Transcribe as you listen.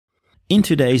In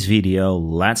today's video,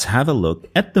 let's have a look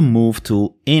at the Move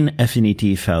tool in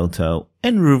Affinity Photo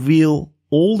and reveal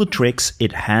all the tricks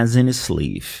it has in its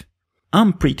sleeve.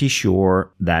 I'm pretty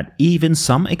sure that even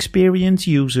some experienced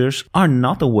users are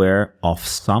not aware of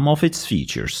some of its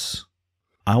features.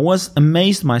 I was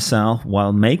amazed myself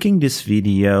while making this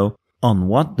video on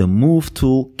what the Move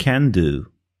tool can do.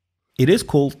 It is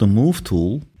called the Move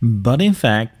tool, but in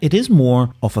fact it is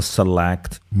more of a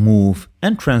select, move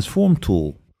and transform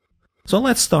tool. So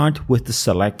let's start with the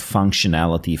select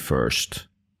functionality first.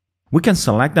 We can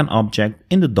select an object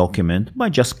in the document by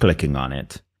just clicking on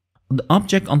it. The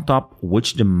object on top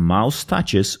which the mouse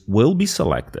touches will be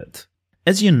selected.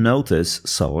 As you notice,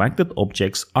 selected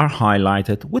objects are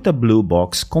highlighted with a blue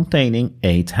box containing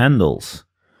 8 handles.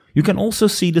 You can also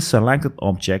see the selected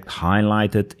object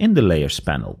highlighted in the Layers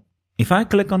panel. If I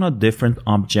click on a different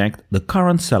object, the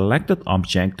current selected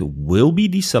object will be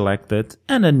deselected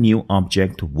and a new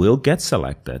object will get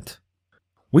selected.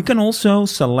 We can also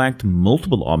select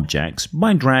multiple objects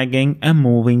by dragging and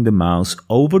moving the mouse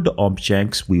over the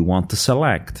objects we want to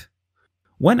select.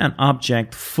 When an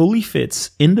object fully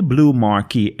fits in the blue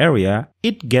marquee area,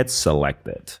 it gets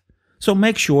selected. So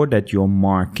make sure that your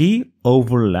marquee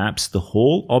overlaps the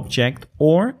whole object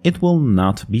or it will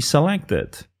not be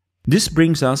selected. This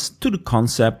brings us to the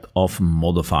concept of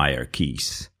modifier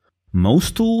keys.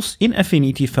 Most tools in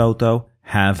Affinity Photo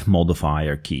have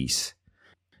modifier keys.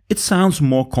 It sounds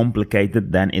more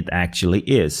complicated than it actually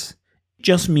is. It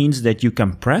just means that you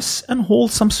can press and hold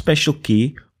some special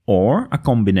key or a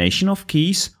combination of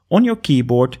keys on your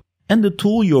keyboard and the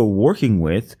tool you're working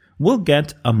with will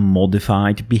get a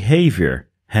modified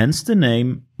behavior, hence the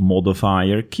name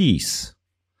Modifier Keys.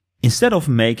 Instead of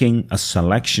making a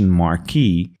selection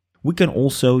marquee, we can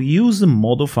also use the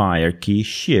modifier key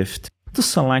Shift to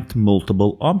select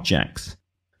multiple objects.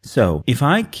 So, if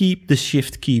I keep the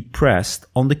Shift key pressed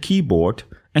on the keyboard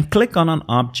and click on an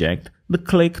object, the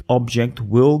clicked object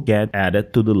will get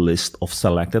added to the list of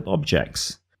selected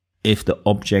objects. If the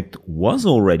object was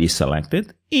already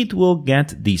selected, it will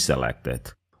get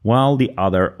deselected, while the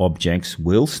other objects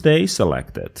will stay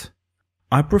selected.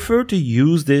 I prefer to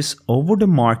use this over the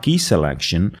marquee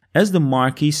selection, as the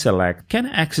marquee select can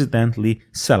accidentally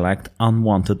select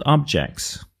unwanted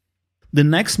objects. The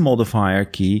next modifier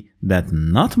key that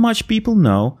not much people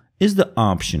know is the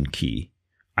Option key.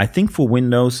 I think for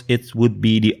Windows it would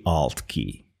be the Alt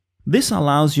key. This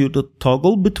allows you to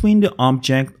toggle between the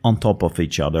object on top of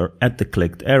each other at the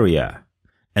clicked area.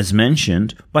 As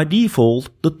mentioned, by default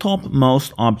the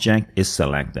topmost object is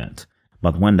selected,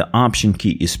 but when the Option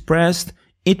key is pressed,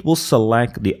 it will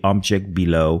select the object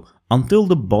below until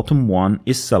the bottom one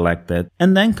is selected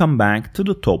and then come back to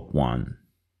the top one.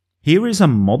 Here is a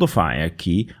modifier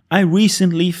key I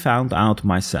recently found out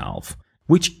myself,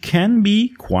 which can be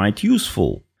quite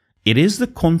useful. It is the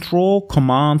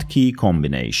Control-Command key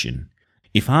combination.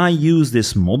 If I use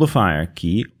this modifier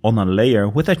key on a layer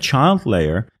with a child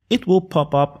layer, it will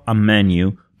pop up a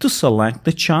menu to select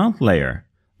the child layer.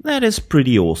 That is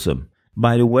pretty awesome.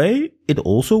 By the way, it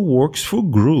also works for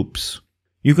groups.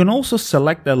 You can also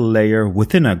select a layer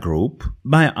within a group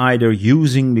by either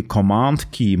using the Command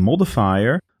key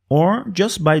modifier or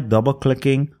just by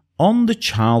double-clicking on the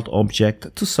child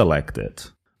object to select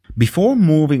it. Before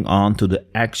moving on to the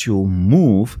actual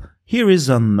move, here is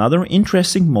another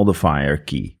interesting modifier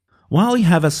key. While you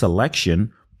have a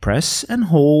selection, press and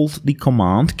hold the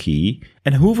Command key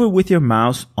and hover with your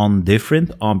mouse on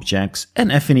different objects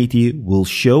and Affinity will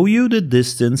show you the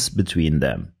distance between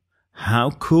them. How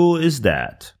cool is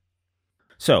that?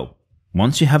 So,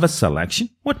 once you have a selection,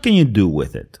 what can you do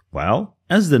with it? Well,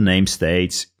 as the name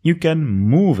states, you can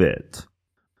move it.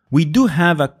 We do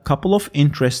have a couple of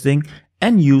interesting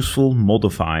and useful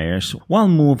modifiers while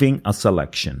moving a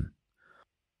selection.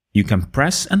 You can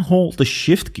press and hold the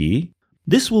Shift key.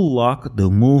 This will lock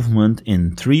the movement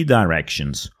in 3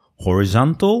 directions: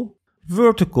 horizontal,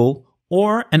 vertical,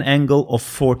 or an angle of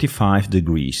 45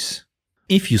 degrees.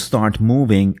 If you start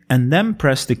moving and then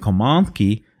press the Command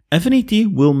key, Affinity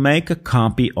will make a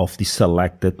copy of the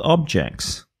selected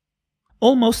objects.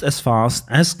 Almost as fast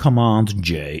as Command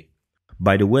J.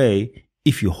 By the way,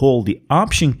 if you hold the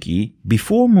Option key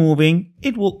before moving,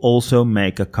 it will also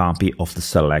make a copy of the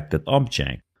selected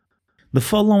object. The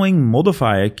following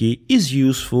modifier key is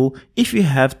useful if you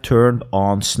have turned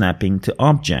on snapping to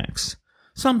objects.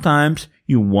 Sometimes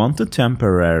you want to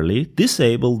temporarily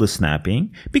disable the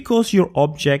snapping because your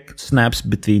object snaps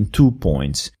between 2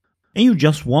 points and you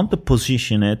just want to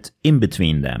position it in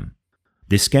between them.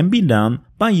 This can be done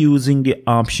by using the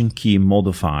Option key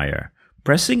modifier.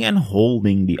 Pressing and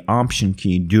holding the Option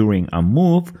key during a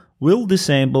move will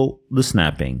disable the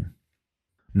snapping.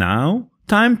 Now,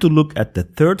 time to look at the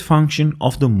third function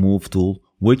of the Move tool,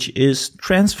 which is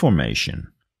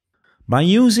transformation. By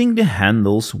using the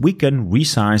handles, we can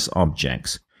resize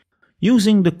objects.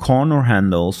 Using the corner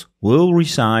handles, we'll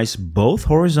resize both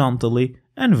horizontally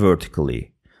and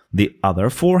vertically. The other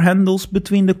 4 handles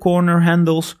between the corner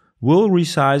handles will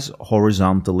resize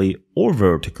horizontally or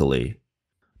vertically.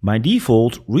 By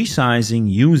default, resizing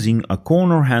using a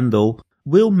corner handle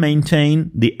will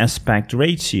maintain the aspect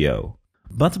ratio,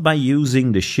 but by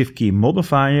using the Shift key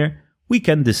modifier, we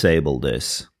can disable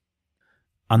this.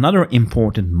 Another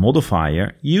important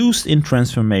modifier used in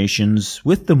transformations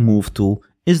with the Move tool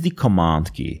is the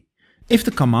Command key. If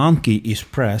the Command key is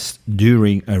pressed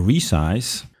during a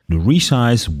resize, the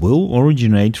resize will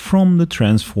originate from the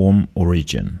transform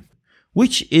origin,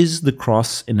 which is the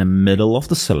cross in the middle of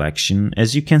the selection,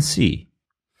 as you can see.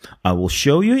 I will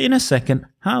show you in a second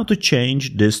how to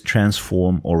change this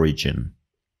transform origin.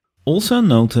 Also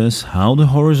notice how the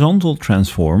horizontal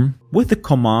transform with the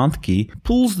Command key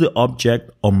pulls the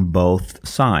object on both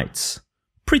sides.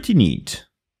 Pretty neat.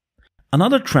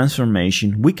 Another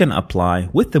transformation we can apply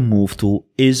with the Move tool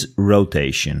is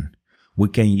rotation. We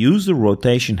can use the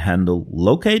rotation handle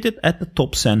located at the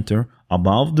top center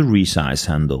above the resize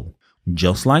handle.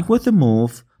 Just like with the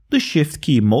Move, the Shift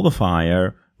key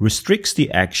modifier restricts the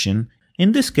action.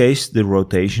 In this case, the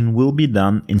rotation will be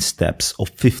done in steps of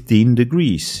 15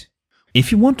 degrees.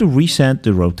 If you want to reset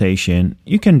the rotation,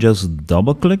 you can just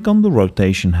double-click on the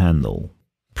rotation handle.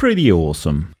 Pretty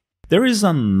awesome. There is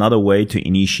another way to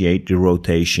initiate the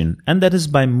rotation, and that is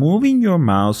by moving your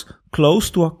mouse close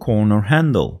to a corner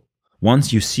handle.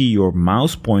 Once you see your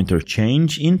mouse pointer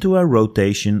change into a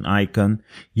rotation icon,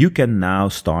 you can now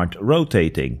start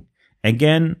rotating.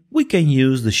 Again, we can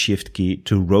use the Shift key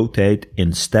to rotate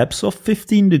in steps of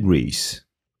 15 degrees.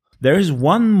 There is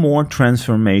one more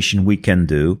transformation we can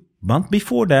do, but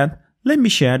before that, let me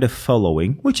share the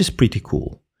following, which is pretty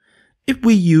cool. If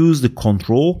we use the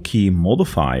Control key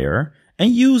modifier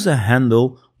and use a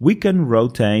handle, we can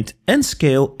rotate and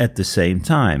scale at the same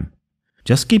time.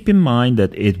 Just keep in mind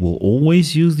that it will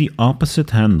always use the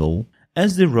opposite handle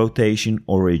as the rotation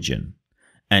origin,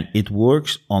 and it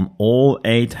works on all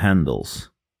 8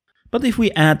 handles. But if we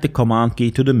add the Command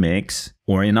key to the mix,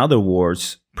 or in other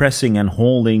words, pressing and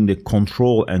holding the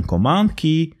Control and Command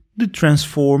key, the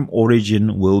transform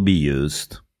origin will be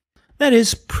used. That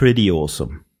is pretty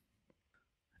awesome.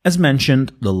 As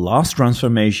mentioned, the last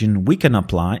transformation we can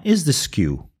apply is the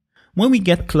Skew. When we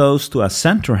get close to a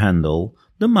center handle,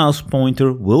 the mouse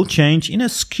pointer will change in a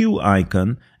skew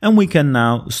icon and we can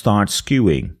now start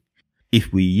skewing.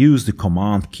 If we use the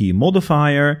Command key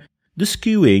modifier, the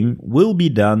skewing will be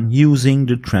done using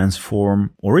the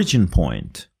transform origin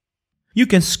point. You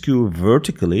can skew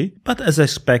vertically, but as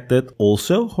expected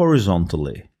also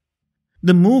horizontally.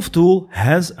 The Move tool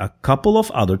has a couple of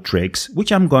other tricks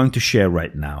which I'm going to share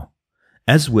right now.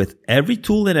 As with every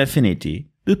tool in Affinity,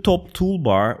 the top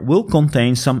toolbar will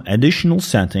contain some additional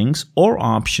settings or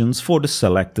options for the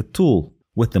selected tool.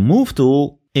 With the Move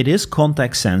tool, it is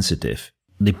context sensitive.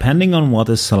 Depending on what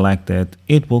is selected,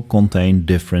 it will contain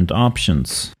different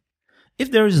options.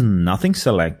 If there is nothing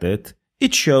selected,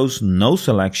 it shows no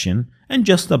selection and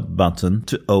just a button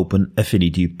to open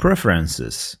Affinity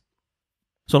Preferences.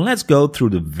 So let's go through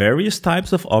the various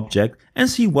types of object and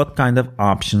see what kind of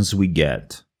options we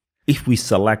get. If we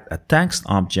select a text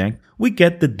object, we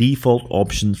get the default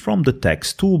options from the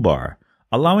text toolbar,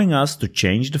 allowing us to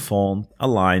change the font,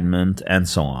 alignment, and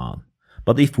so on.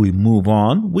 But if we move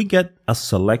on, we get a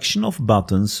selection of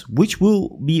buttons which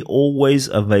will be always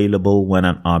available when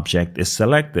an object is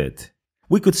selected.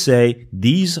 We could say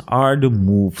these are the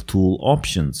Move tool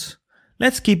options.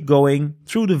 Let's keep going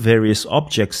through the various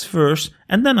objects first,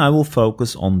 and then I will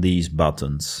focus on these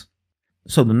buttons.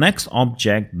 So the next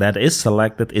object that is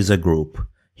selected is a group.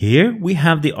 Here we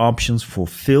have the options for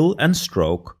fill and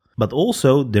stroke, but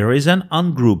also there is an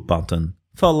ungroup button,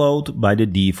 followed by the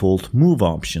default move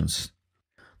options.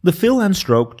 The fill and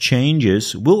stroke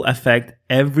changes will affect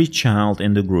every child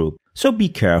in the group, so be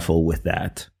careful with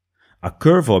that. A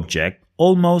curve object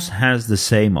almost has the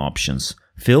same options.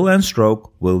 Fill and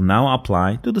stroke will now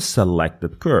apply to the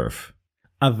selected curve.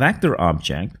 A vector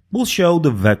object will show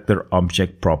the vector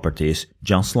object properties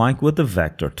just like with the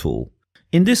vector tool.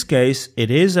 In this case, it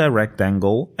is a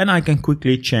rectangle and I can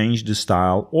quickly change the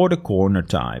style or the corner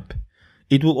type.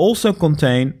 It will also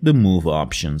contain the move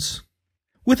options.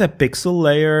 With a pixel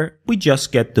layer, we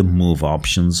just get the move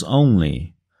options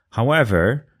only.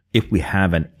 However, if we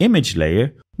have an image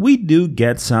layer, we do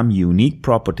get some unique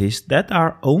properties that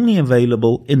are only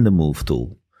available in the Move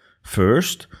tool.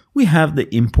 First, we have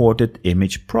the imported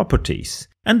image properties.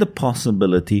 and the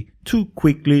possibility to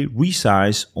quickly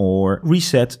resize or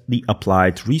reset the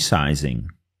applied resizing.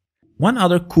 One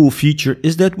other cool feature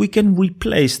is that we can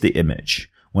replace the image.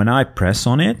 When I press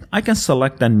on it, I can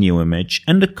select a new image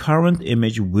and the current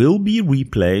image will be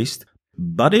replaced,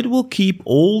 but it will keep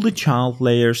all the child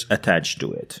layers attached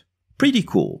to it. Pretty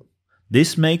cool.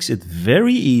 This makes it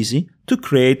very easy to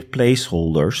create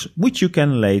placeholders, which you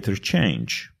can later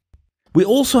change. We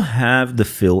also have the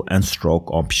fill and stroke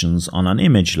options on an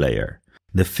image layer.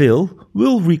 The fill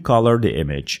will recolor the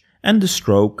image, and the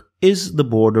stroke is the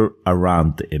border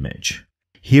around the image.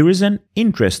 Here is an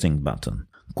interesting button.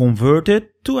 Convert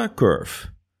it to a curve.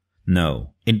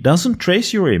 No, it doesn't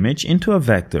trace your image into a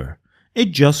vector.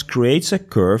 It just creates a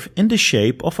curve in the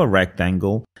shape of a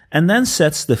rectangle and then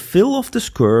sets the fill of this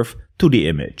curve to the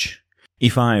image.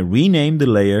 If I rename the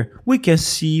layer, we can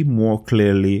see more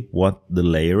clearly what the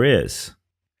layer is.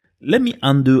 Let me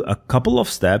undo a couple of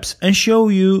steps and show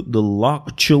you the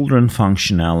lock children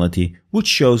functionality, which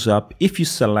shows up if you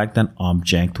select an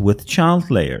object with child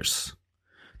layers.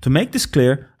 To make this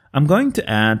clear, I'm going to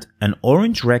add an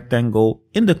orange rectangle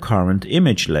in the current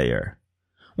image layer.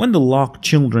 When the Lock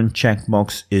Children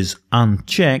checkbox is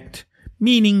unchecked,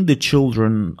 meaning the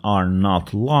children are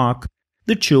not locked,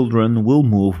 the children will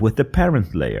move with the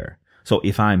parent layer. So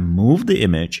if I move the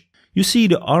image, you see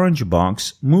the orange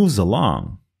box moves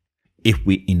along. If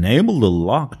we enable the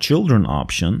Lock Children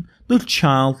option, the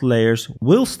child layers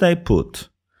will stay put.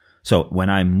 So when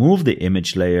I move the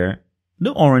image layer,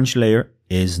 the orange layer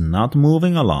is not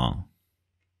moving along.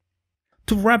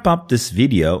 To wrap up this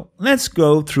video, let's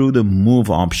go through the move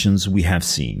options we have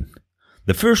seen.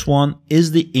 The first one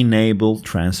is the Enable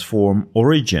Transform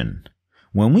Origin.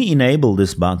 When we enable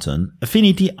this button,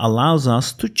 Affinity allows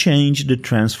us to change the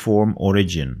transform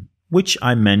origin, which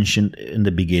I mentioned in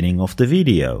the beginning of the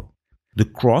video. The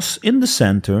cross in the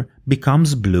center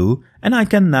becomes blue and I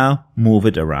can now move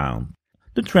it around.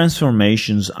 The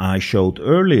transformations I showed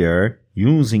earlier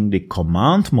using the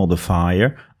command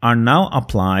modifier are now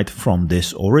applied from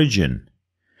this origin.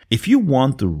 If you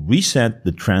want to reset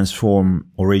the transform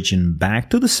origin back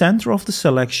to the center of the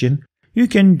selection, you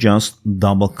can just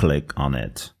double-click on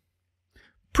it.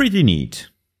 Pretty neat.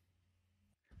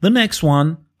 The next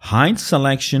one, hide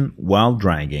selection while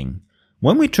dragging.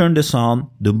 When we turn this on,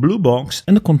 the blue box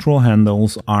and the control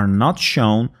handles are not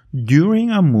shown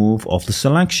during a move of the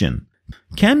selection.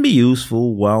 Can be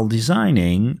useful while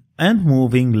designing and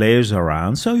moving layers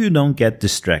around so you don't get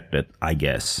distracted, I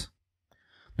guess.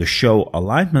 The Show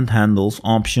Alignment Handles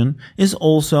option is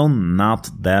also not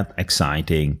that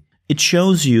exciting. It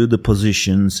shows you the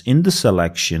positions in the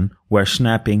selection where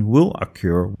snapping will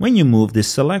occur when you move this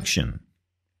selection.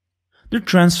 The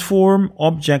Transform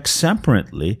Objects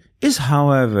Separately is,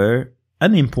 however,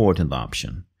 an important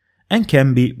option and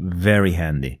can be very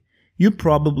handy. You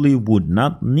probably would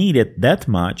not need it that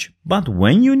much, but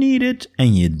when you need it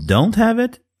and you don't have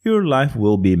it, your life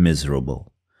will be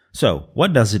miserable. So,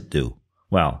 what does it do?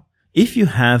 Well, if you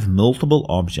have multiple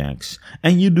objects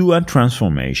and you do a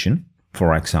transformation,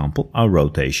 for example, a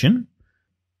rotation,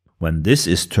 when this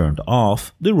is turned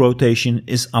off, the rotation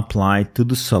is applied to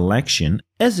the selection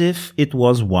as if it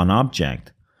was one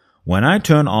object. When I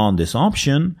turn on this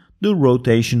option, the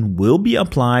rotation will be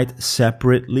applied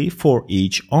separately for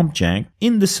each object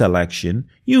in the selection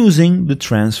using the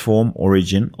transform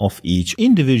origin of each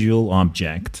individual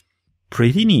object.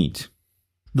 Pretty neat.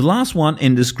 The last one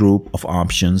in this group of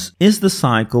options is the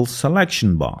Cycle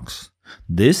Selection box.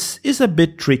 This is a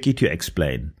bit tricky to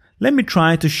explain. Let me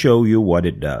try to show you what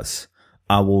it does.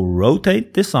 I will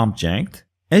rotate this object.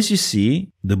 As you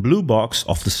see, the blue box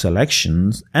of the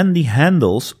selections and the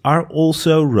handles are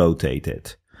also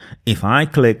rotated. If I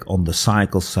click on the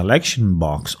Cycle Selection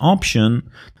box option,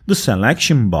 the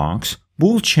selection box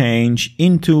will change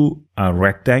into a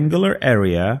rectangular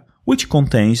area which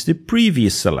contains the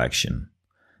previous selection.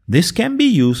 This can be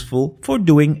useful for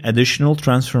doing additional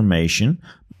transformation,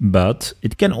 but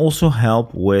it can also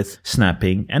help with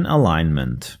snapping and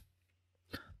alignment.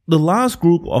 The last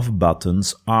group of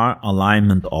buttons are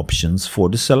alignment options for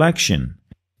the selection.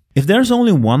 If there's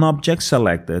only one object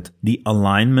selected, the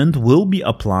alignment will be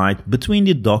applied between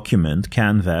the document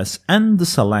canvas and the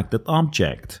selected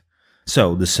object.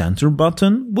 So the center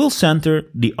button will center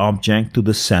the object to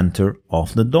the center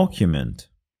of the document.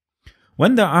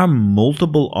 When there are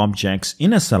multiple objects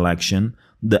in a selection,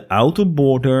 the outer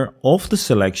border of the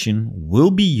selection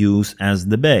will be used as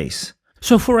the base.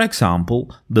 So for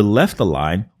example, the left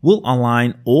align will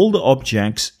align all the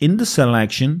objects in the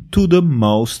selection to the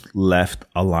most left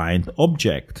aligned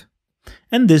object.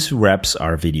 And this wraps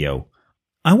our video.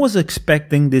 I was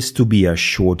expecting this to be a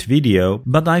short video,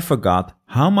 but I forgot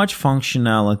how much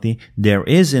functionality there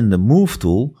is in the Move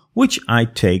tool, which I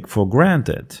take for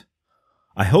granted.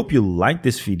 I hope you liked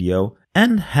this video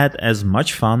and had as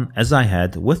much fun as I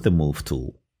had with the Move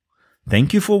tool.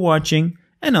 Thank you for watching,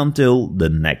 and until the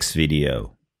next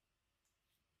video.